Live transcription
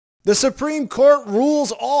The Supreme Court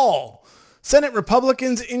rules all. Senate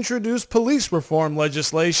Republicans introduce police reform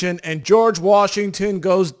legislation, and George Washington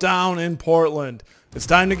goes down in Portland. It's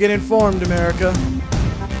time to get informed, America.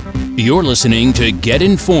 You're listening to Get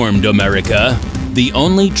Informed, America, the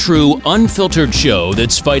only true, unfiltered show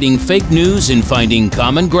that's fighting fake news and finding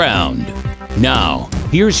common ground. Now,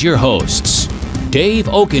 here's your hosts, Dave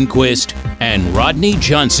Oakenquist and Rodney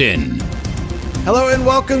Johnson. Hello and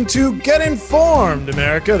welcome to Get Informed,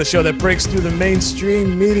 America, the show that breaks through the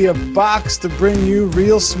mainstream media box to bring you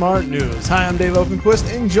real smart news. Hi, I'm Dave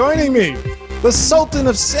Oakenquist, and joining me, the Sultan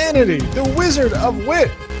of Sanity, the Wizard of Wit,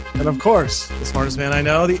 and of course, the smartest man I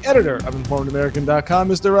know, the editor of InformedAmerican.com,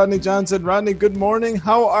 Mr. Rodney Johnson. Rodney, good morning.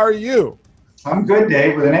 How are you? I'm good,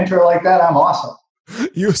 Dave. With an intro like that, I'm awesome.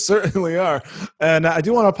 You certainly are. And I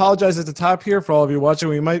do want to apologize at the top here for all of you watching.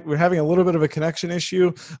 We're having a little bit of a connection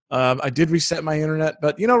issue. I did reset my internet.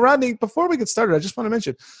 But, Rodney, before we get started, I just want to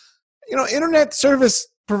mention, internet service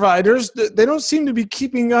providers, they don't seem to be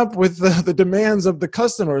keeping up with the demands of the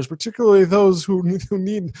customers, particularly those who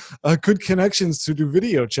need good connections to do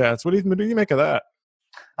video chats. What do you make of that?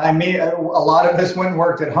 I mean, a lot of this went and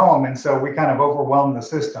worked at home, and so we kind of overwhelmed the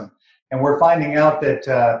system. And we're finding out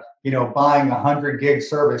that, buying a 100 gig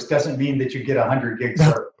service doesn't mean that you get a 100 gig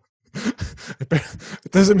service.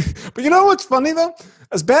 It doesn't mean, but you know what's funny though?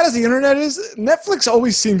 As bad as the internet is, Netflix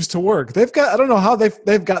always seems to work. I don't know how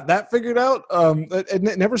they've got that figured out. It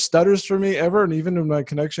never stutters for me ever, and even when my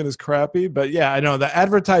connection is crappy. But yeah, I know the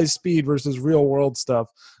advertised speed versus real world stuff.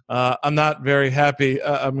 I'm not very happy.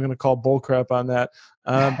 I'm going to call bullcrap on that.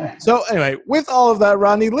 So anyway, with all of that,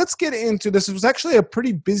 Rodney, let's get into this. It was actually a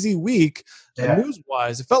pretty busy week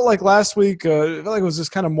news-wise. It felt like last week, it was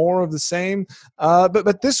just kind of more of the same.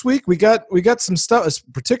 But this week we got some stuff,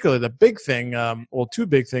 particularly the big thing. Two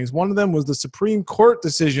big things. One of them was the Supreme Court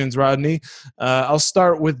decisions, Rodney. I'll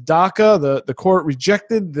start with DACA. The court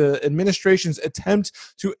rejected the administration's attempt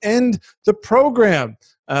to end the program.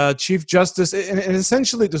 Chief Justice, and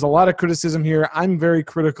essentially there's a lot of criticism here. I'm very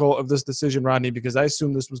critical of this decision, Rodney, because I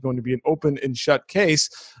assumed this was going to be an open and shut case.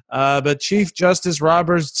 But Chief Justice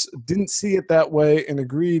Roberts didn't see it that way and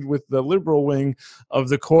agreed with the liberal wing of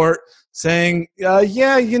the court, saying, I'm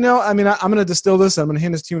going to distill this. I'm going to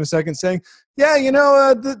hand this to you in a second, saying,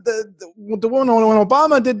 the one when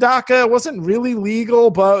Obama did DACA, it wasn't really legal,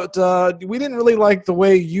 but we didn't really like the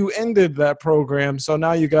way you ended that program. So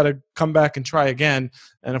now you got to come back and try again.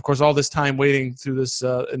 And of course, all this time waiting through this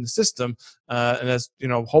in the system, and as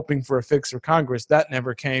hoping for a fix for Congress, that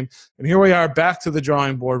never came. And here we are, back to the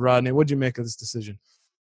drawing board. Rodney, what did you make of this decision?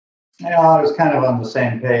 I was kind of on the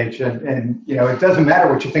same page, and it doesn't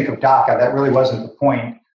matter what you think of DACA. That really wasn't the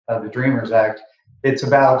point of the Dreamers Act. It's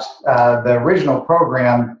about the original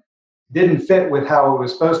program didn't fit with how it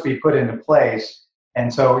was supposed to be put into place.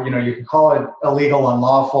 And so, you can call it illegal,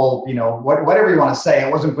 unlawful, whatever you want to say.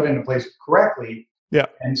 It wasn't put into place correctly. Yeah.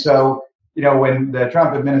 And so, when the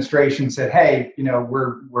Trump administration said, hey,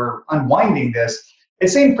 we're unwinding this, it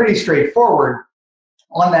seemed pretty straightforward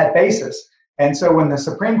on that basis. And so when the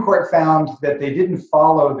Supreme Court found that they didn't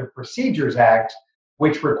follow the Procedures Act,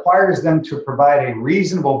 which requires them to provide a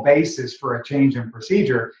reasonable basis for a change in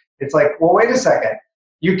procedure, it's like, well, wait a second.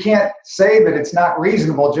 You can't say that it's not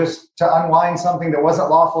reasonable just to unwind something that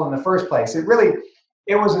wasn't lawful in the first place. It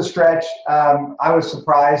was a stretch. I was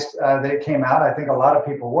surprised that it came out. I think a lot of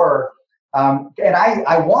people were. And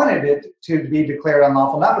I wanted it to be declared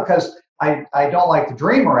unlawful, not because I don't like the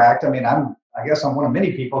Dreamer Act. I guess I'm one of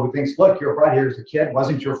many people who thinks, look, you were brought here as a kid. It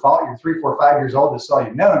wasn't your fault. You're 3, 4, 5 years old. This is all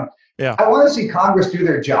you've known. Yeah. I want to see Congress do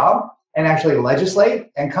their job and actually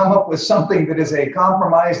legislate and come up with something that is a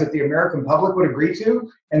compromise that the American public would agree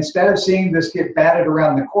to, instead of seeing this get batted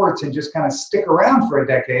around the courts and just kind of stick around for a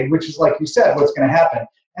decade, which is, like you said, what's going to happen.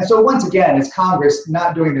 And so once again, it's Congress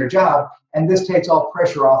not doing their job, and this takes all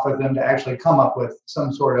pressure off of them to actually come up with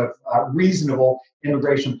some sort of reasonable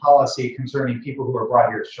immigration policy concerning people who are brought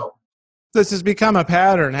here as children. This has become a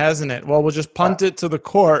pattern, hasn't it? Well, we'll just punt it to the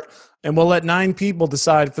court, and we'll let 9 people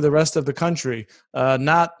decide for the rest of the country,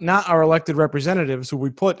 not our elected representatives who we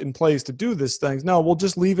put in place to do these things. No, we'll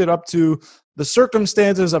just leave it up to the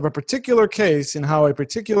circumstances of a particular case and how a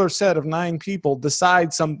particular set of 9 people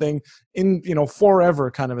decide something in, forever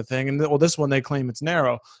kind of a thing. And this one, they claim it's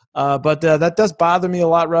narrow. But that does bother me a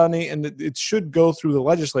lot, Rodney, and it should go through the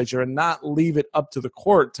legislature and not leave it up to the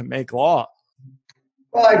court to make law.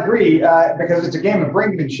 Well, I agree, because it's a game of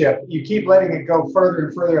brinkmanship. You keep letting it go further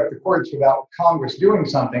and further up the courts without Congress doing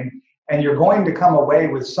something, and you're going to come away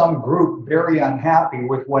with some group very unhappy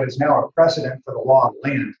with what is now a precedent for the law of the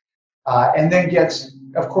land, and then gets,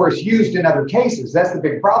 of course, used in other cases. That's the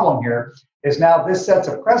big problem here. is now this sets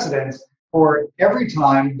a precedent for every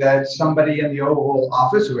time that somebody in the Oval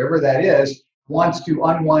Office, whoever that is, wants to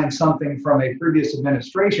unwind something from a previous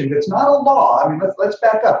administration that's not a law. I mean, let's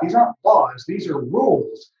back up. These aren't laws. These are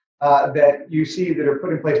rules that you see that are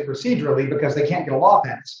put in place procedurally because they can't get a law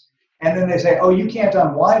passed. And then they say, oh, you can't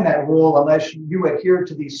unwind that rule unless you adhere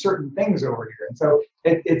to these certain things over here. And so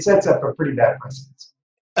it sets up a pretty bad precedent.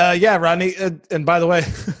 Yeah, Rodney. And by the way,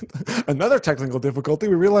 another technical difficulty.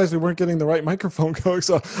 We realized we weren't getting the right microphone going.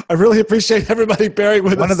 So I really appreciate everybody bearing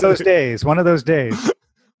with us. One of those days.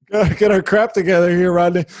 Get our crap together here,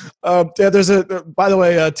 Rodney. By the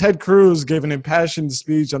way, Ted Cruz gave an impassioned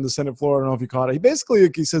speech on the Senate floor. I don't know if you caught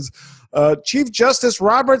it. He says, Chief Justice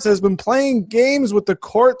Roberts has been playing games with the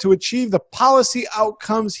court to achieve the policy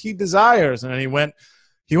outcomes he desires. And then he went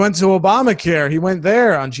to Obamacare. He went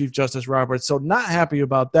there on Chief Justice Roberts. So not happy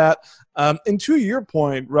about that. And to your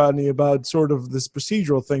point, Rodney, about sort of this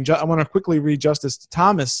procedural thing, I want to quickly read Justice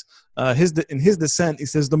Thomas. In his dissent, he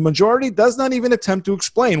says, the majority does not even attempt to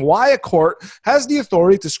explain why a court has the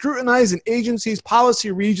authority to scrutinize an agency's policy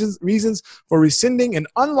reasons for rescinding an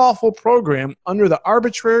unlawful program under the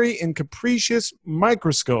arbitrary and capricious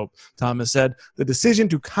microscope. Thomas said, the decision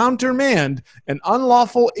to countermand an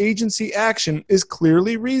unlawful agency action is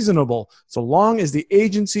clearly reasonable. So long as the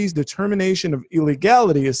agency's determination of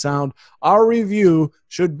illegality is sound, our review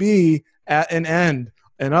should be at an end.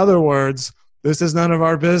 In other words, this is none of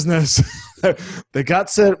our business. They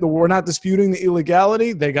got said, we're not disputing the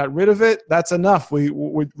illegality. They got rid of it. That's enough. We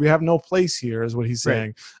have no place here, is what he's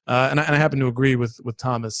saying. Right. And I happen to agree with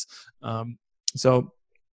Thomas. So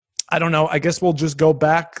I don't know. I guess we'll just go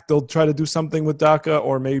back. They'll try to do something with DACA,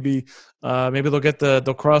 or maybe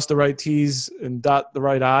they'll cross the right T's and dot the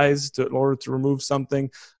right I's in order to remove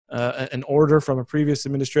something, an order from a previous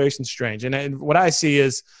administration. Strange. And what I see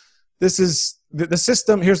is this is the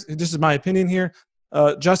system. This is my opinion here.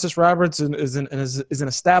 Justice Roberts is an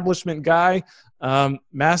establishment guy.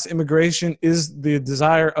 Mass immigration is the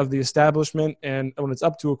desire of the establishment, and when it's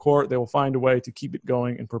up to a court, they will find a way to keep it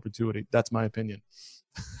going in perpetuity. That's my opinion.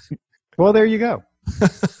 Well, there you go.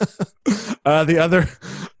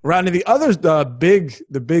 Rodney, the other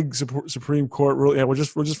big Supreme Court rule. Yeah, we'll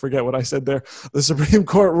just forget what I said there. The Supreme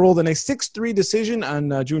Court ruled in a 6-3 decision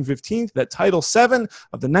on June 15th that Title VII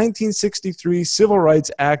of the 1963 Civil Rights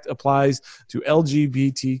Act applies to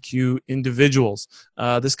LGBTQ individuals.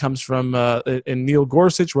 This comes from in Neil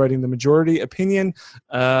Gorsuch writing the majority opinion.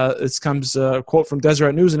 This comes a quote from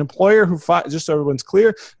Deseret News: an employer who just so everyone's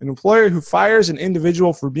clear, an employer who fires an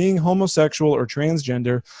individual for being homosexual or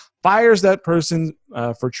transgender fires that person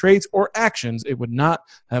for traits or actions it would not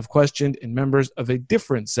have questioned in members of a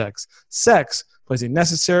different sex. Sex plays a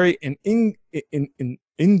necessary and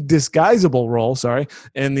indisguisable role,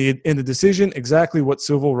 in the decision, exactly what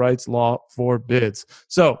civil rights law forbids.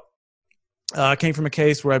 So, came from a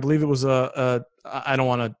case where I believe it was I don't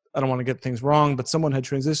want to get things wrong, but someone had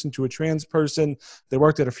transitioned to a trans person. They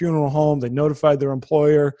worked at a funeral home. They notified their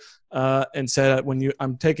employer and said,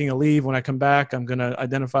 I'm taking a leave. When I come back, I'm going to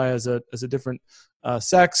identify as a different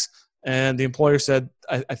sex. And the employer said,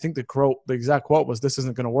 I think the exact quote was, "This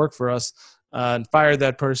isn't going to work for us," and fired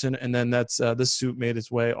that person. And then this suit made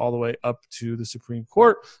its way all the way up to the Supreme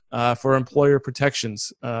Court for employer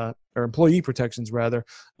protections, or employee protections, rather,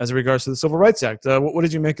 as it regards to the Civil Rights Act. What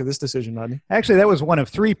did you make of this decision, Rodney? Actually, that was one of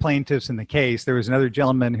 3 plaintiffs in the case. There was another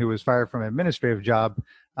gentleman who was fired from an administrative job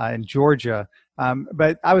in Georgia.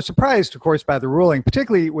 But I was surprised, of course, by the ruling,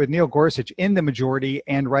 particularly with Neil Gorsuch in the majority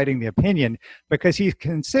and writing the opinion, because he's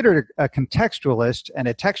considered a contextualist and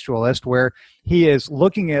a textualist, where he is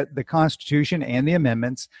looking at the Constitution and the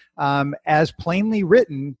amendments as plainly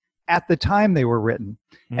written at the time they were written.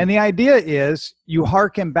 And the idea is you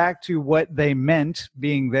hearken back to what they meant,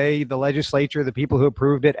 being they, the legislature, the people who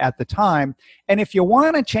approved it at the time. And if you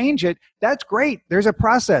want to change it, that's great. There's a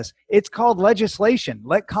process. It's called legislation.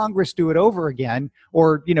 Let Congress do it over again,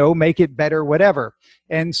 or, make it better, whatever.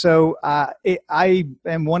 And so I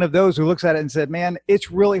am one of those who looks at it and said, man,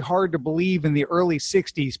 it's really hard to believe in the early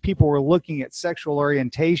 60s people were looking at sexual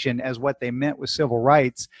orientation as what they meant with civil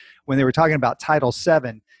rights when they were talking about Title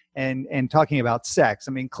VII. And talking about sex.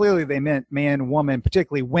 I mean, clearly they meant man, woman,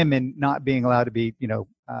 particularly women not being allowed to be,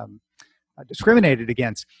 discriminated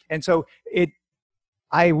against. And so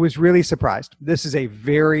I was really surprised. This is a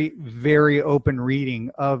very, very open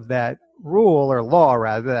reading of that rule, or law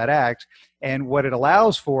rather, that act. And what it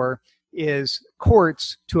allows for is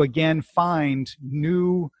courts to again find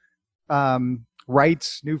new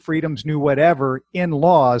rights, new freedoms, new whatever in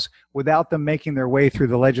laws without them making their way through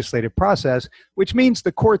the legislative process, which means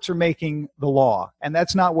the courts are making the law. And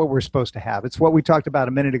that's not what we're supposed to have. It's what we talked about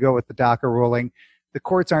a minute ago with the DACA ruling. The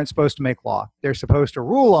courts aren't supposed to make law. They're supposed to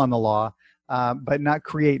rule on the law, but not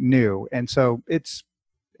create new. And so it's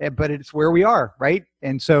where we are, right?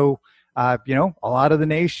 And so, a lot of the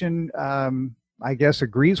nation, I guess,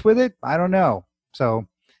 agrees with it. I don't know. So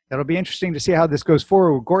it'll be interesting to see how this goes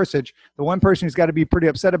forward with Gorsuch. The one person who's got to be pretty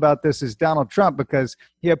upset about this is Donald Trump, because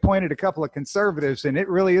he appointed a couple of conservatives, and it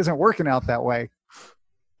really isn't working out that way.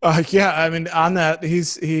 Yeah, I mean, on that,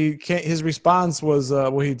 his response was,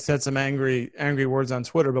 he said some angry words on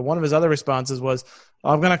Twitter, but one of his other responses was,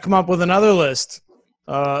 I'm going to come up with another list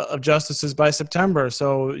of justices by September.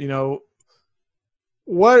 So,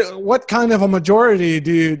 what kind of a majority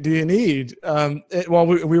do you need?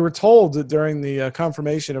 We were told during the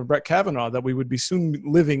confirmation of Brett Kavanaugh that we would be soon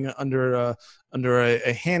living under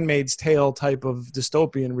a Handmaid's Tale type of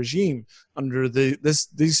dystopian regime under the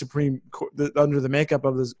makeup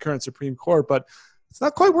of the current Supreme Court, but it's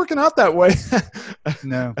not quite working out that way.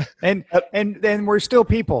 No, and we're still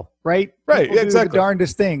people, right? Right, people exactly. Do the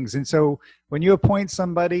darndest things, and so when you appoint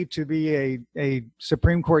somebody to be a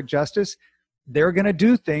Supreme Court justice, they're going to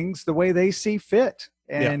do things the way they see fit.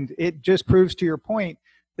 And It just proves to your point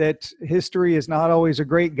that history is not always a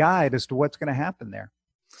great guide as to what's going to happen there.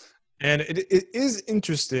 And it is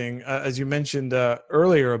interesting, as you mentioned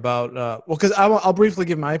earlier about, because I'll briefly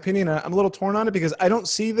give my opinion. I'm a little torn on it because I don't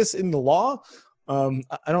see this in the law. And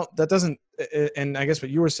I guess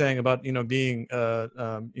what you were saying about, being,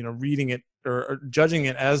 reading it or judging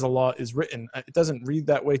it as the law is written, it doesn't read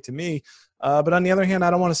that way to me. But on the other hand, I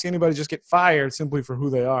don't want to see anybody just get fired simply for who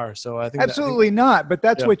they are. So I think absolutely not. But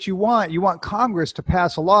that's what you want. You want Congress to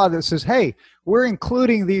pass a law that says, hey, we're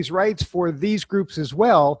including these rights for these groups as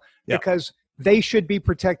well, because they should be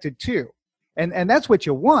protected too. And that's what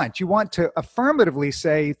you want. You want to affirmatively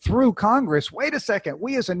say through Congress, wait a second,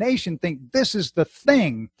 we as a nation think this is the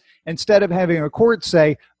thing, instead of having a court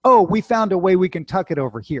say, oh, we found a way we can tuck it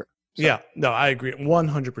over here. So. Yeah, no, I agree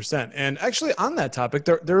 100%. And actually on that topic,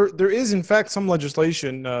 there is in fact some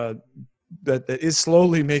legislation that is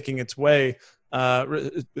slowly making its way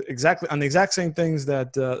exactly on the exact same things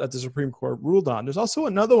that the Supreme Court ruled on. There's also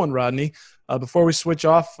another one, Rodney. Before we switch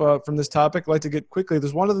off from this topic, I'd like to get quickly.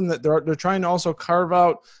 There's one of them that they're trying to also carve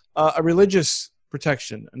out a religious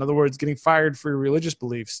protection. In other words, getting fired for your religious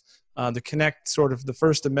beliefs. To connect sort of the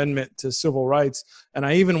First Amendment to civil rights. And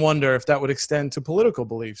I even wonder if that would extend to political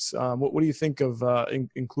beliefs. What do you think of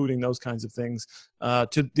including those kinds of things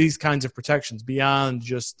to these kinds of protections beyond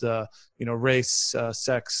just, race,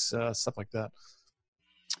 sex, stuff like that?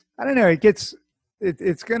 I don't know.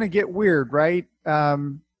 It's going to get weird, right?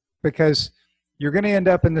 Because you're going to end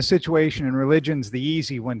up in the situation, and religion's the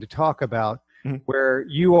easy one to talk about, where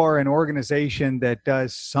you are an organization that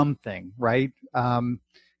does something, right?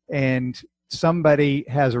 And somebody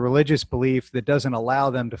has a religious belief that doesn't allow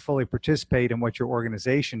them to fully participate in what your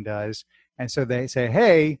organization does. And so they say,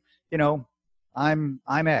 hey, I'm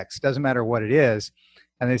X, doesn't matter what it is.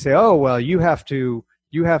 And they say, oh, well, you have to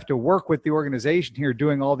work with the organization here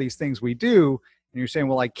doing all these things we do. And you're saying,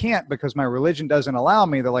 well, I can't because my religion doesn't allow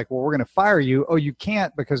me. They're like, well, we're going to fire you. Oh, you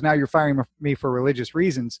can't because now you're firing me for religious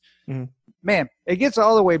reasons. Man, it gets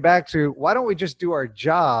all the way back to, why don't we just do our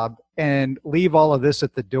job and leave all of this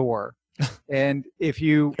at the door? And if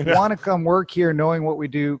you want to come work here knowing what we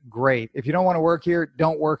do, great. If you don't want to work here,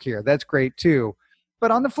 don't work here. That's great too. But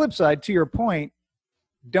on the flip side, to your point,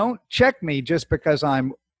 don't check me just because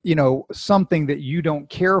I'm, something that you don't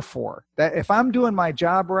care for. That if I'm doing my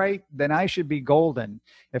job right, then I should be golden.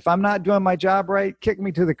 If I'm not doing my job right, kick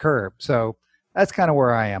me to the curb. So that's kind of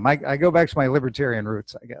where I am. I go back to my libertarian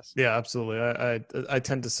roots, I guess. Yeah, absolutely. I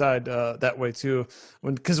tend to side that way too.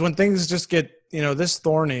 Because when things just get this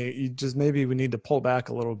thorny, maybe we need to pull back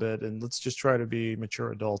a little bit and let's just try to be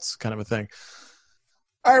mature adults, kind of a thing.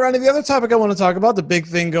 All right, Ronnie, the other topic I want to talk about, the big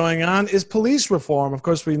thing going on, is police reform. Of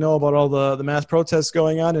course, we know about all the mass protests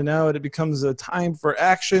going on, and now it becomes a time for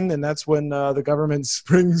action, and that's when the government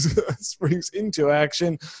springs into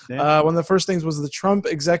action. Yeah. One of the first things was the Trump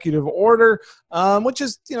executive order, which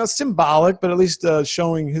is symbolic, but at least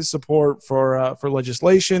showing his support for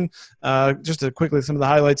legislation. Just to quickly, some of the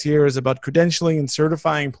highlights here is about credentialing and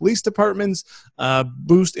certifying police departments,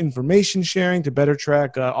 boost information sharing to better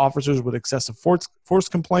track officers with excessive force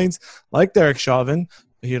complaints like Derek Chauvin,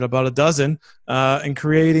 he had about a dozen, and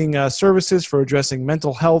creating services for addressing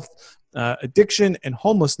mental health addiction and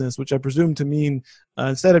homelessness, which I presume to mean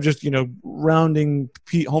instead of just, rounding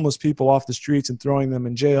homeless people off the streets and throwing them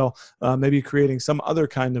in jail, maybe creating some other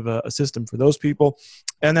kind of a system for those people.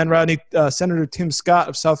 And then, Rodney, Senator Tim Scott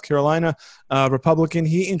of South Carolina, Republican,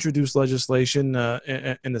 he introduced legislation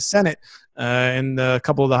in the Senate. And a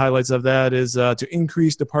couple of the highlights of that is to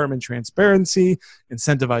increase department transparency,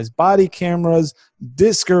 incentivize body cameras,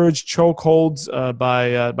 discourage chokeholds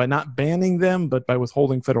by not banning them, but by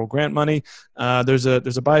withholding federal grant money. There's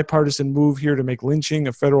a bipartisan move here to make lynching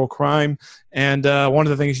a federal crime. And one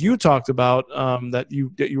of the things you talked about that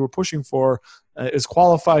you were pushing for is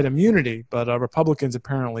qualified immunity, but Republicans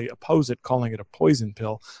apparently oppose it, calling it a poison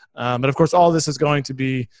pill. But of course, all this is going to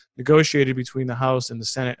be negotiated between the House and the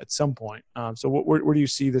Senate at some point. So where do you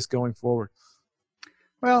see this going forward?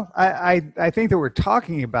 Well, I think that we're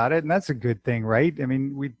talking about it, and that's a good thing, right? I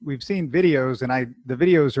mean, we've seen videos, and the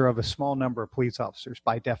videos are of a small number of police officers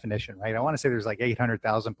by definition, right? I want to say there's like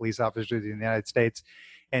 800,000 police officers in the United States,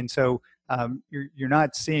 and so you're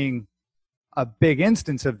not seeing a big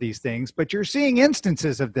instance of these things, but you're seeing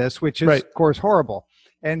instances of this, which is right. Of course horrible.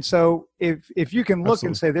 And so if you can look Absolutely.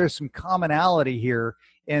 and say there's some commonality here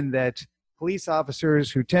in that police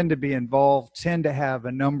officers who tend to be involved tend to have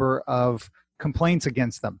a number of complaints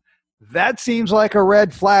against them, that seems like a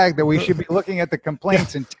red flag that we should be looking at the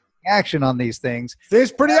complaints and taking action on these things.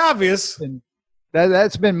 It's pretty obvious. And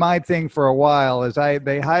that's been my thing for a while, is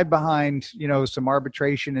they hide behind, some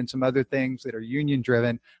arbitration and some other things that are union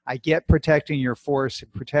driven. I get protecting your force,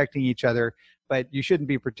 protecting each other, but you shouldn't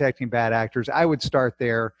be protecting bad actors. I would start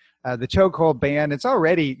there. The chokehold ban, it's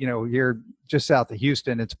already, here just south of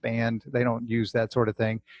Houston, it's banned. They don't use that sort of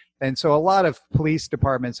thing. And so a lot of police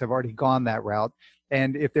departments have already gone that route.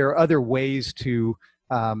 And if there are other ways to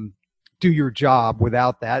do your job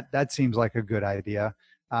without that, that seems like a good idea.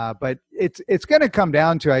 But it's going to come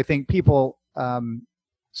down to, I think, people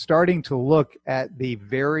starting to look at the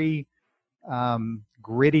very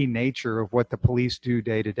gritty nature of what the police do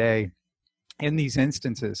day to day in these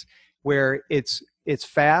instances, where it's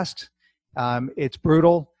fast, it's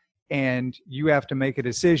brutal, and you have to make a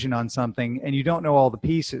decision on something, and you don't know all the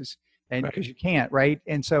pieces, and because you can't, right?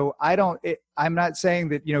 And so I'm not saying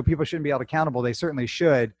that people shouldn't be held accountable; they certainly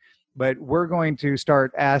should. But we're going to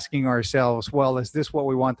start asking ourselves, well, is this what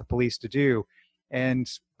we want the police to do? And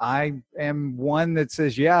I am one that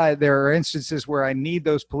says, yeah, there are instances where I need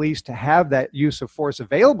those police to have that use of force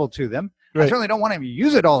available to them. Right. I certainly don't want them to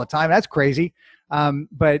use it all the time. That's crazy.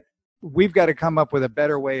 But we've got to come up with a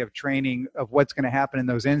better way of training of what's going to happen in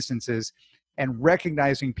those instances and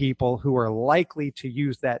recognizing people who are likely to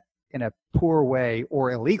use that in a poor way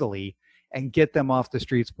or illegally and get them off the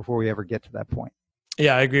streets before we ever get to that point.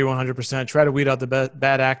 Yeah, I agree 100%. Try to weed out the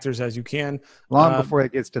bad actors as you can. Long before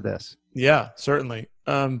it gets to this. Yeah, certainly.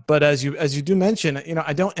 But as you do mention,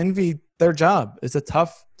 I don't envy their job. It's a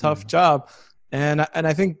tough job. And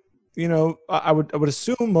I think, I would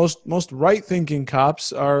assume most right-thinking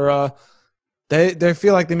cops are they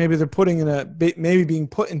feel like they're being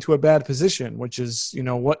put into a bad position, which is,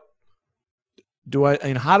 what do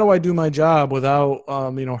how do I do my job without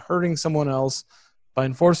hurting someone else by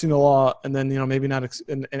enforcing the law, and then maybe not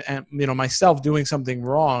and myself doing something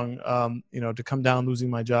wrong, to come down losing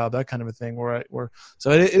my job, that kind of a thing.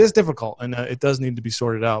 So it is difficult, and it does need to be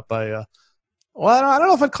sorted out by. I don't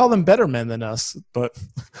know if I'd call them better men than us, but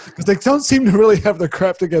because they don't seem to really have their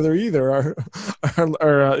crap together either,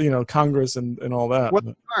 or Congress and all that.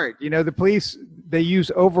 Well, hard. The police, they use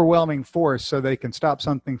overwhelming force so they can stop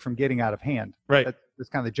something from getting out of hand. Right. That's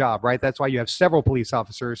kind of the job, right? That's why you have several police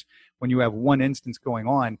officers when you have one instance going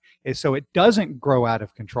on, is so it doesn't grow out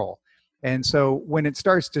of control. And so when it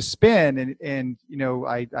starts to spin and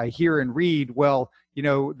I hear and read,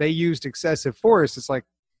 they used excessive force. It's like,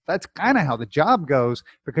 that's kind of how the job goes,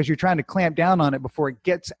 because you're trying to clamp down on it before it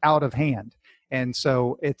gets out of hand. And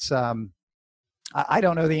so it's, I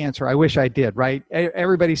don't know the answer. I wish I did, right?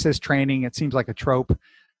 Everybody says training. It seems like a trope.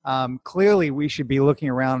 Clearly, we should be looking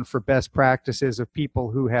around for best practices of people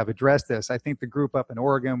who have addressed this. I think the group up in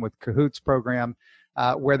Oregon with Cahoot's program,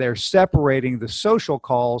 where they're separating the social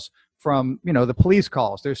calls from, the police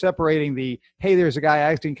calls. They're separating hey, there's a guy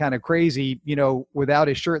acting kind of crazy, without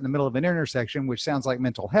his shirt in the middle of an intersection, which sounds like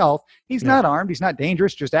mental health. He's not armed. He's not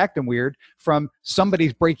dangerous, just acting weird, from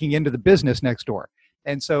somebody's breaking into the business next door.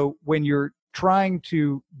 And so when you're trying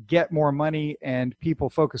to get more money and people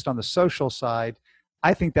focused on the social side,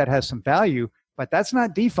 I think that has some value, but that's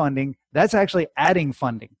not defunding. That's actually adding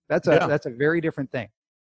funding. That's a very different thing.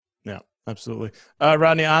 Yeah. Absolutely.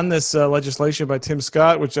 Rodney, on this legislation by Tim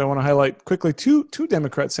Scott, which I want to highlight quickly, two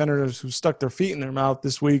Democrat senators who stuck their feet in their mouth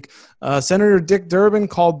this week. Senator Dick Durbin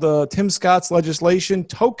called the Tim Scott's legislation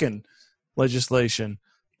token legislation,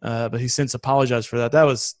 but he since apologized for that. That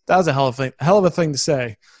was a hell of a thing to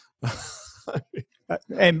say.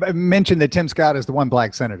 And mentioned that Tim Scott is the one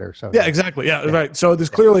black senator. So yeah, exactly. Yeah, right. So there's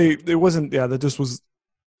clearly it wasn't. Yeah, that just was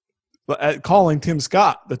calling Tim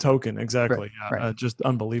Scott the token. Exactly. Right. Just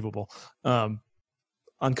unbelievable.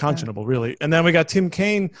 Unconscionable, really. And then we got Tim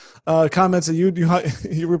Kaine comments that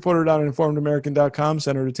you reported on informedamerican.com,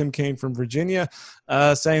 Senator Tim Kaine from Virginia,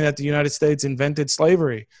 saying that the United States invented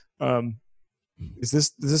slavery. Does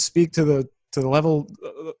this speak to the level,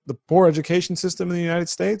 the poor education system in the United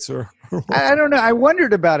States, or? I don't know. I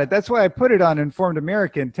wondered about it. That's why I put it on Informed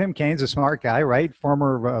American. Tim Kaine's a smart guy, right?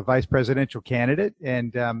 Former vice presidential candidate.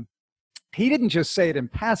 And he didn't just say it in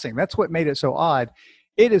passing. That's what made it so odd.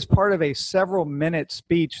 It is part of a several-minute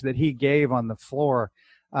speech that he gave on the floor.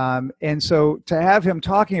 And so to have him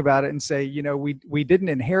talking about it and say, we didn't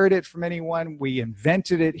inherit it from anyone. We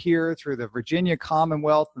invented it here through the Virginia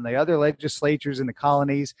Commonwealth and the other legislatures in the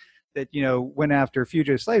colonies that, went after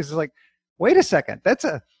fugitive slaves. It's like, wait a second. That's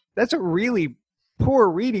a really poor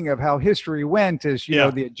reading of how history went. As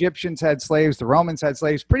the Egyptians had slaves, the Romans had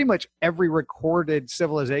slaves. Pretty much every recorded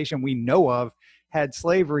civilization we know of had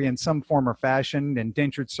slavery in some form or fashion,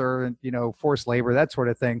 indentured servant, forced labor, that sort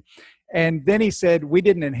of thing. And then he said, we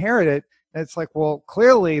didn't inherit it. And it's like, well,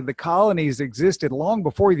 clearly the colonies existed long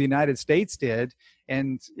before the United States did.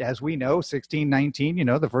 And as we know, 1619,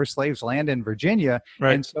 the first slaves landed in Virginia.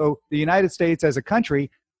 Right. And so the United States as a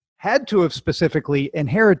country had to have specifically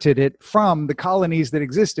inherited it from the colonies that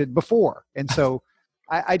existed before. And so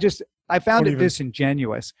I found it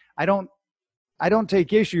disingenuous. I don't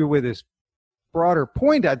take issue with his broader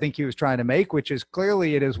point I think he was trying to make, which is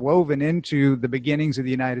clearly it is woven into the beginnings of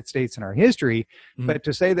the United States and our history. Mm-hmm. But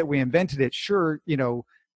to say that we invented it,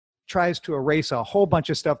 tries to erase a whole bunch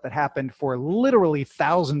of stuff that happened for literally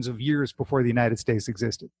thousands of years before the United States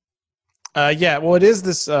existed. Well, it is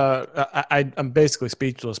this. I'm basically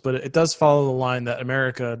speechless, but it does follow the line that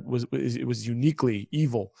America was uniquely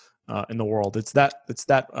evil in the world. It's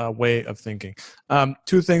that way of thinking.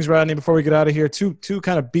 Two things, Rodney, before we get out of here. Two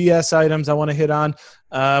kind of BS items I want to hit on.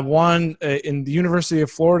 One, in the University of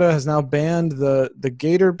Florida has now banned the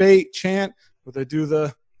gator bait chant, where they do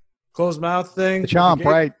the closed mouth thing. The chomp,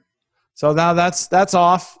 right? So now that's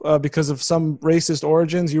off because of some racist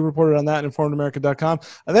origins. You reported on that at informedamerica.com.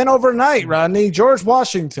 And then overnight, Rodney, George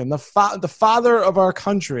Washington, the father of our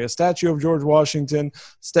country, a statue of George Washington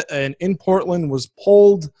in Portland was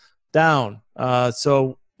pulled down.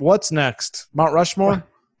 So what's next? Mount Rushmore?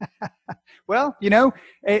 Well,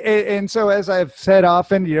 and so as I've said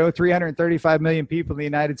often, 335 million people in the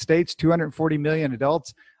United States, 240 million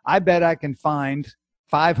adults. I bet I can find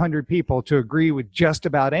 500 people to agree with just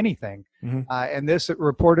about anything. Mm-hmm. And this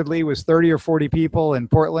reportedly was 30 or 40 people in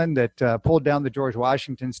Portland that pulled down the George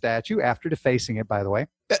Washington statue after defacing it, by the way.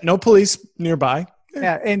 No police nearby.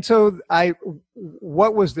 Yeah. And so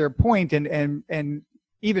what was their point? And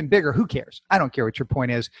even bigger, who cares? I don't care what your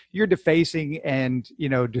point is. You're defacing and,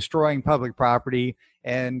 destroying public property,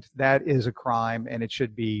 and that is a crime and it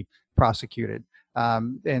should be prosecuted.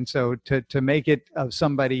 And so to make it of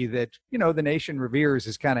somebody that, the nation reveres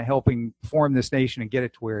is kind of helping form this nation and get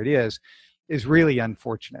it to where it is really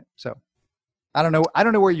unfortunate. So I don't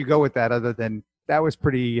know where you go with that, other than that was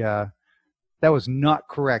pretty, that was not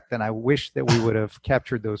correct. And I wish that we would have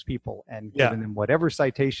captured those people and given them whatever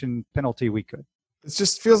citation penalty we could. It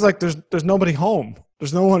just feels like there's nobody home.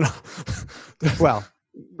 There's no one. Well,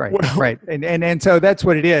 right. And so that's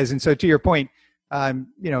what it is. And so to your point,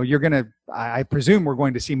 I presume we're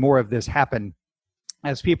going to see more of this happen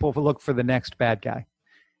as people look for the next bad guy.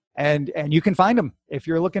 And you can find them. If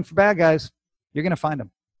you're looking for bad guys, you're going to find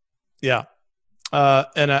them. Yeah.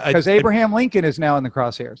 Because Abraham Lincoln is now in the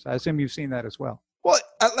crosshairs. I assume you've seen that as well. Well,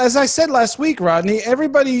 as I said last week, Rodney,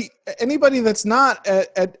 anybody that's not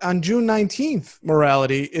on June 19th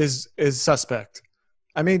morality is suspect.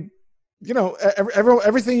 I mean,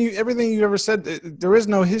 everything you ever said, there is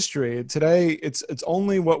no history. Today, it's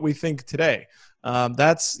only what we think today.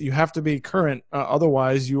 You have to be current.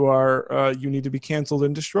 Otherwise, you need to be canceled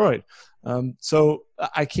and destroyed. So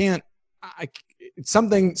I can't. It's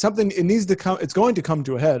something. It needs to come. It's going to come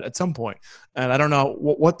to a head at some point, and I don't know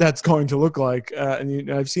what that's going to look like.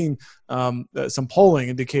 And I've seen some polling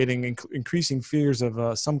indicating increasing fears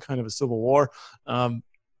of some kind of a civil war.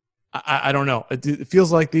 I don't know. It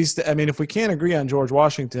feels like these. I mean, if we can't agree on George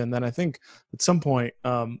Washington, then I think at some point,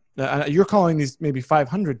 you're calling these maybe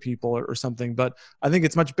 500 people or something, but I think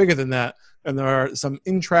it's much bigger than that. And there are some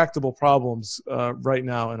intractable problems right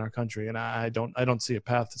now in our country, and I don't see a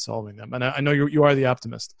path to solving them. And I know you are the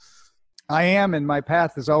optimist. I am, and my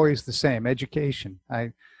path is always the same: education.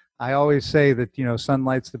 I always say that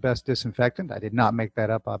sunlight's the best disinfectant. I did not make that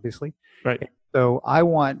up, obviously. Right. So I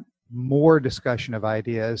want more discussion of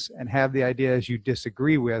ideas, and have the ideas you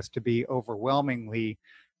disagree with to be overwhelmingly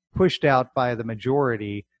pushed out by the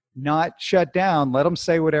majority, not shut down. Let them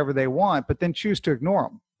say whatever they want, but then choose to ignore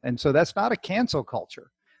them. And so that's not a cancel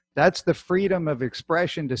culture. That's the freedom of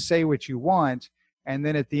expression to say what you want, and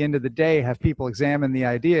then at the end of the day have people examine the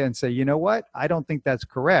idea and say, you know what, I don't think that's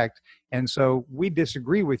correct, and so we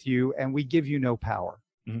disagree with you and we give you no power.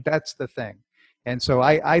 Mm-hmm. That's the thing. And so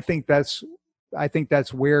I think that's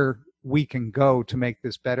where we can go to make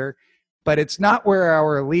this better. But it's not where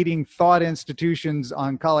our leading thought institutions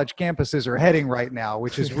on college campuses are heading right now,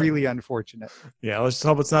 which is really unfortunate. Yeah, let's just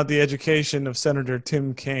hope it's not the education of Senator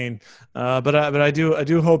Tim Kaine. But I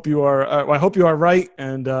do hope you are. I hope you are right,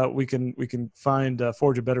 and we can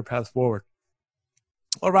forge a better path forward.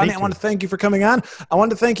 Well, Rodney, I want to thank you for coming on. I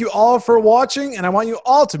want to thank you all for watching, and I want you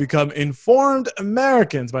all to become informed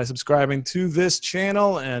Americans by subscribing to this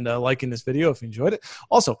channel and liking this video if you enjoyed it.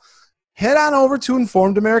 Also, head on over to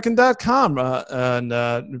informedamerican.com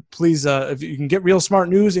and please, if you can get real smart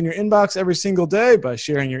news in your inbox every single day by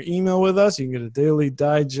sharing your email with us, you can get a daily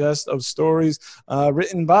digest of stories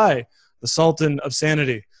written by the Sultan of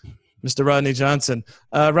Sanity, Mr. Rodney Johnson.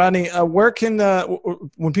 Rodney, where can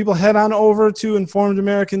when people head on over to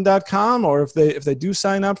informedamerican.com, or if they do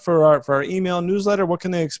sign up for our email newsletter, what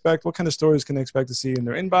can they expect? What kind of stories can they expect to see in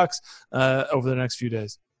their inbox over the next few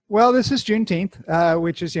days? Well, this is Juneteenth,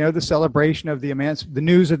 which is the celebration of the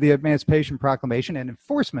news of the Emancipation Proclamation and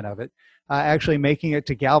enforcement of it, actually making it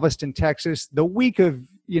to Galveston, Texas, the week of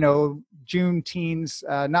Juneteenth.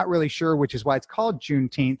 Not really sure, which is why it's called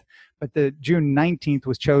Juneteenth, but the June 19th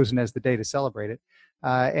was chosen as the day to celebrate it.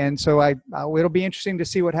 And so it'll be interesting to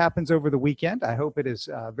see what happens over the weekend. I hope it is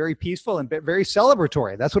very peaceful and very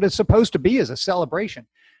celebratory. That's what it's supposed to be, is a celebration.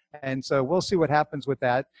 And so we'll see what happens with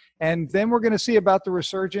that. And then we're going to see about the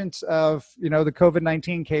resurgence of, the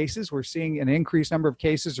COVID-19 cases. We're seeing an increased number of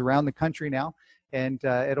cases around the country now, and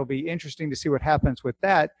it'll be interesting to see what happens with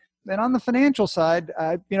that. Then on the financial side,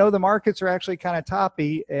 the markets are actually kind of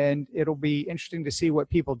toppy, and it'll be interesting to see what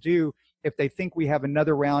people do if they think we have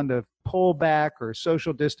another round of pullback or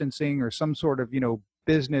social distancing or some sort of,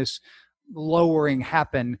 business lowering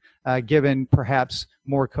happen, given perhaps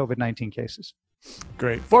more COVID-19 cases.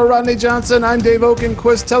 Great. For Rodney Johnson, I'm Dave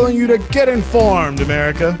Oakenquist telling you to get informed,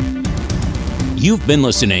 America. You've been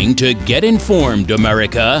listening to Get Informed,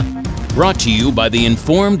 America, brought to you by the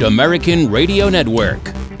Informed American Radio Network.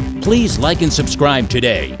 Please like and subscribe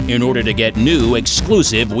today in order to get new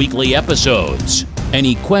exclusive weekly episodes.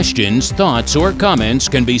 Any questions, thoughts, or comments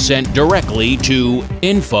can be sent directly to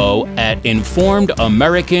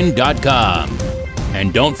info@informedamerican.com.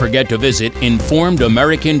 And don't forget to visit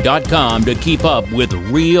informedamerican.com to keep up with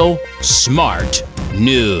real, smart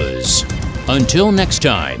news. Until next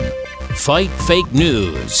time, fight fake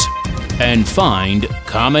news and find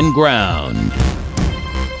common ground.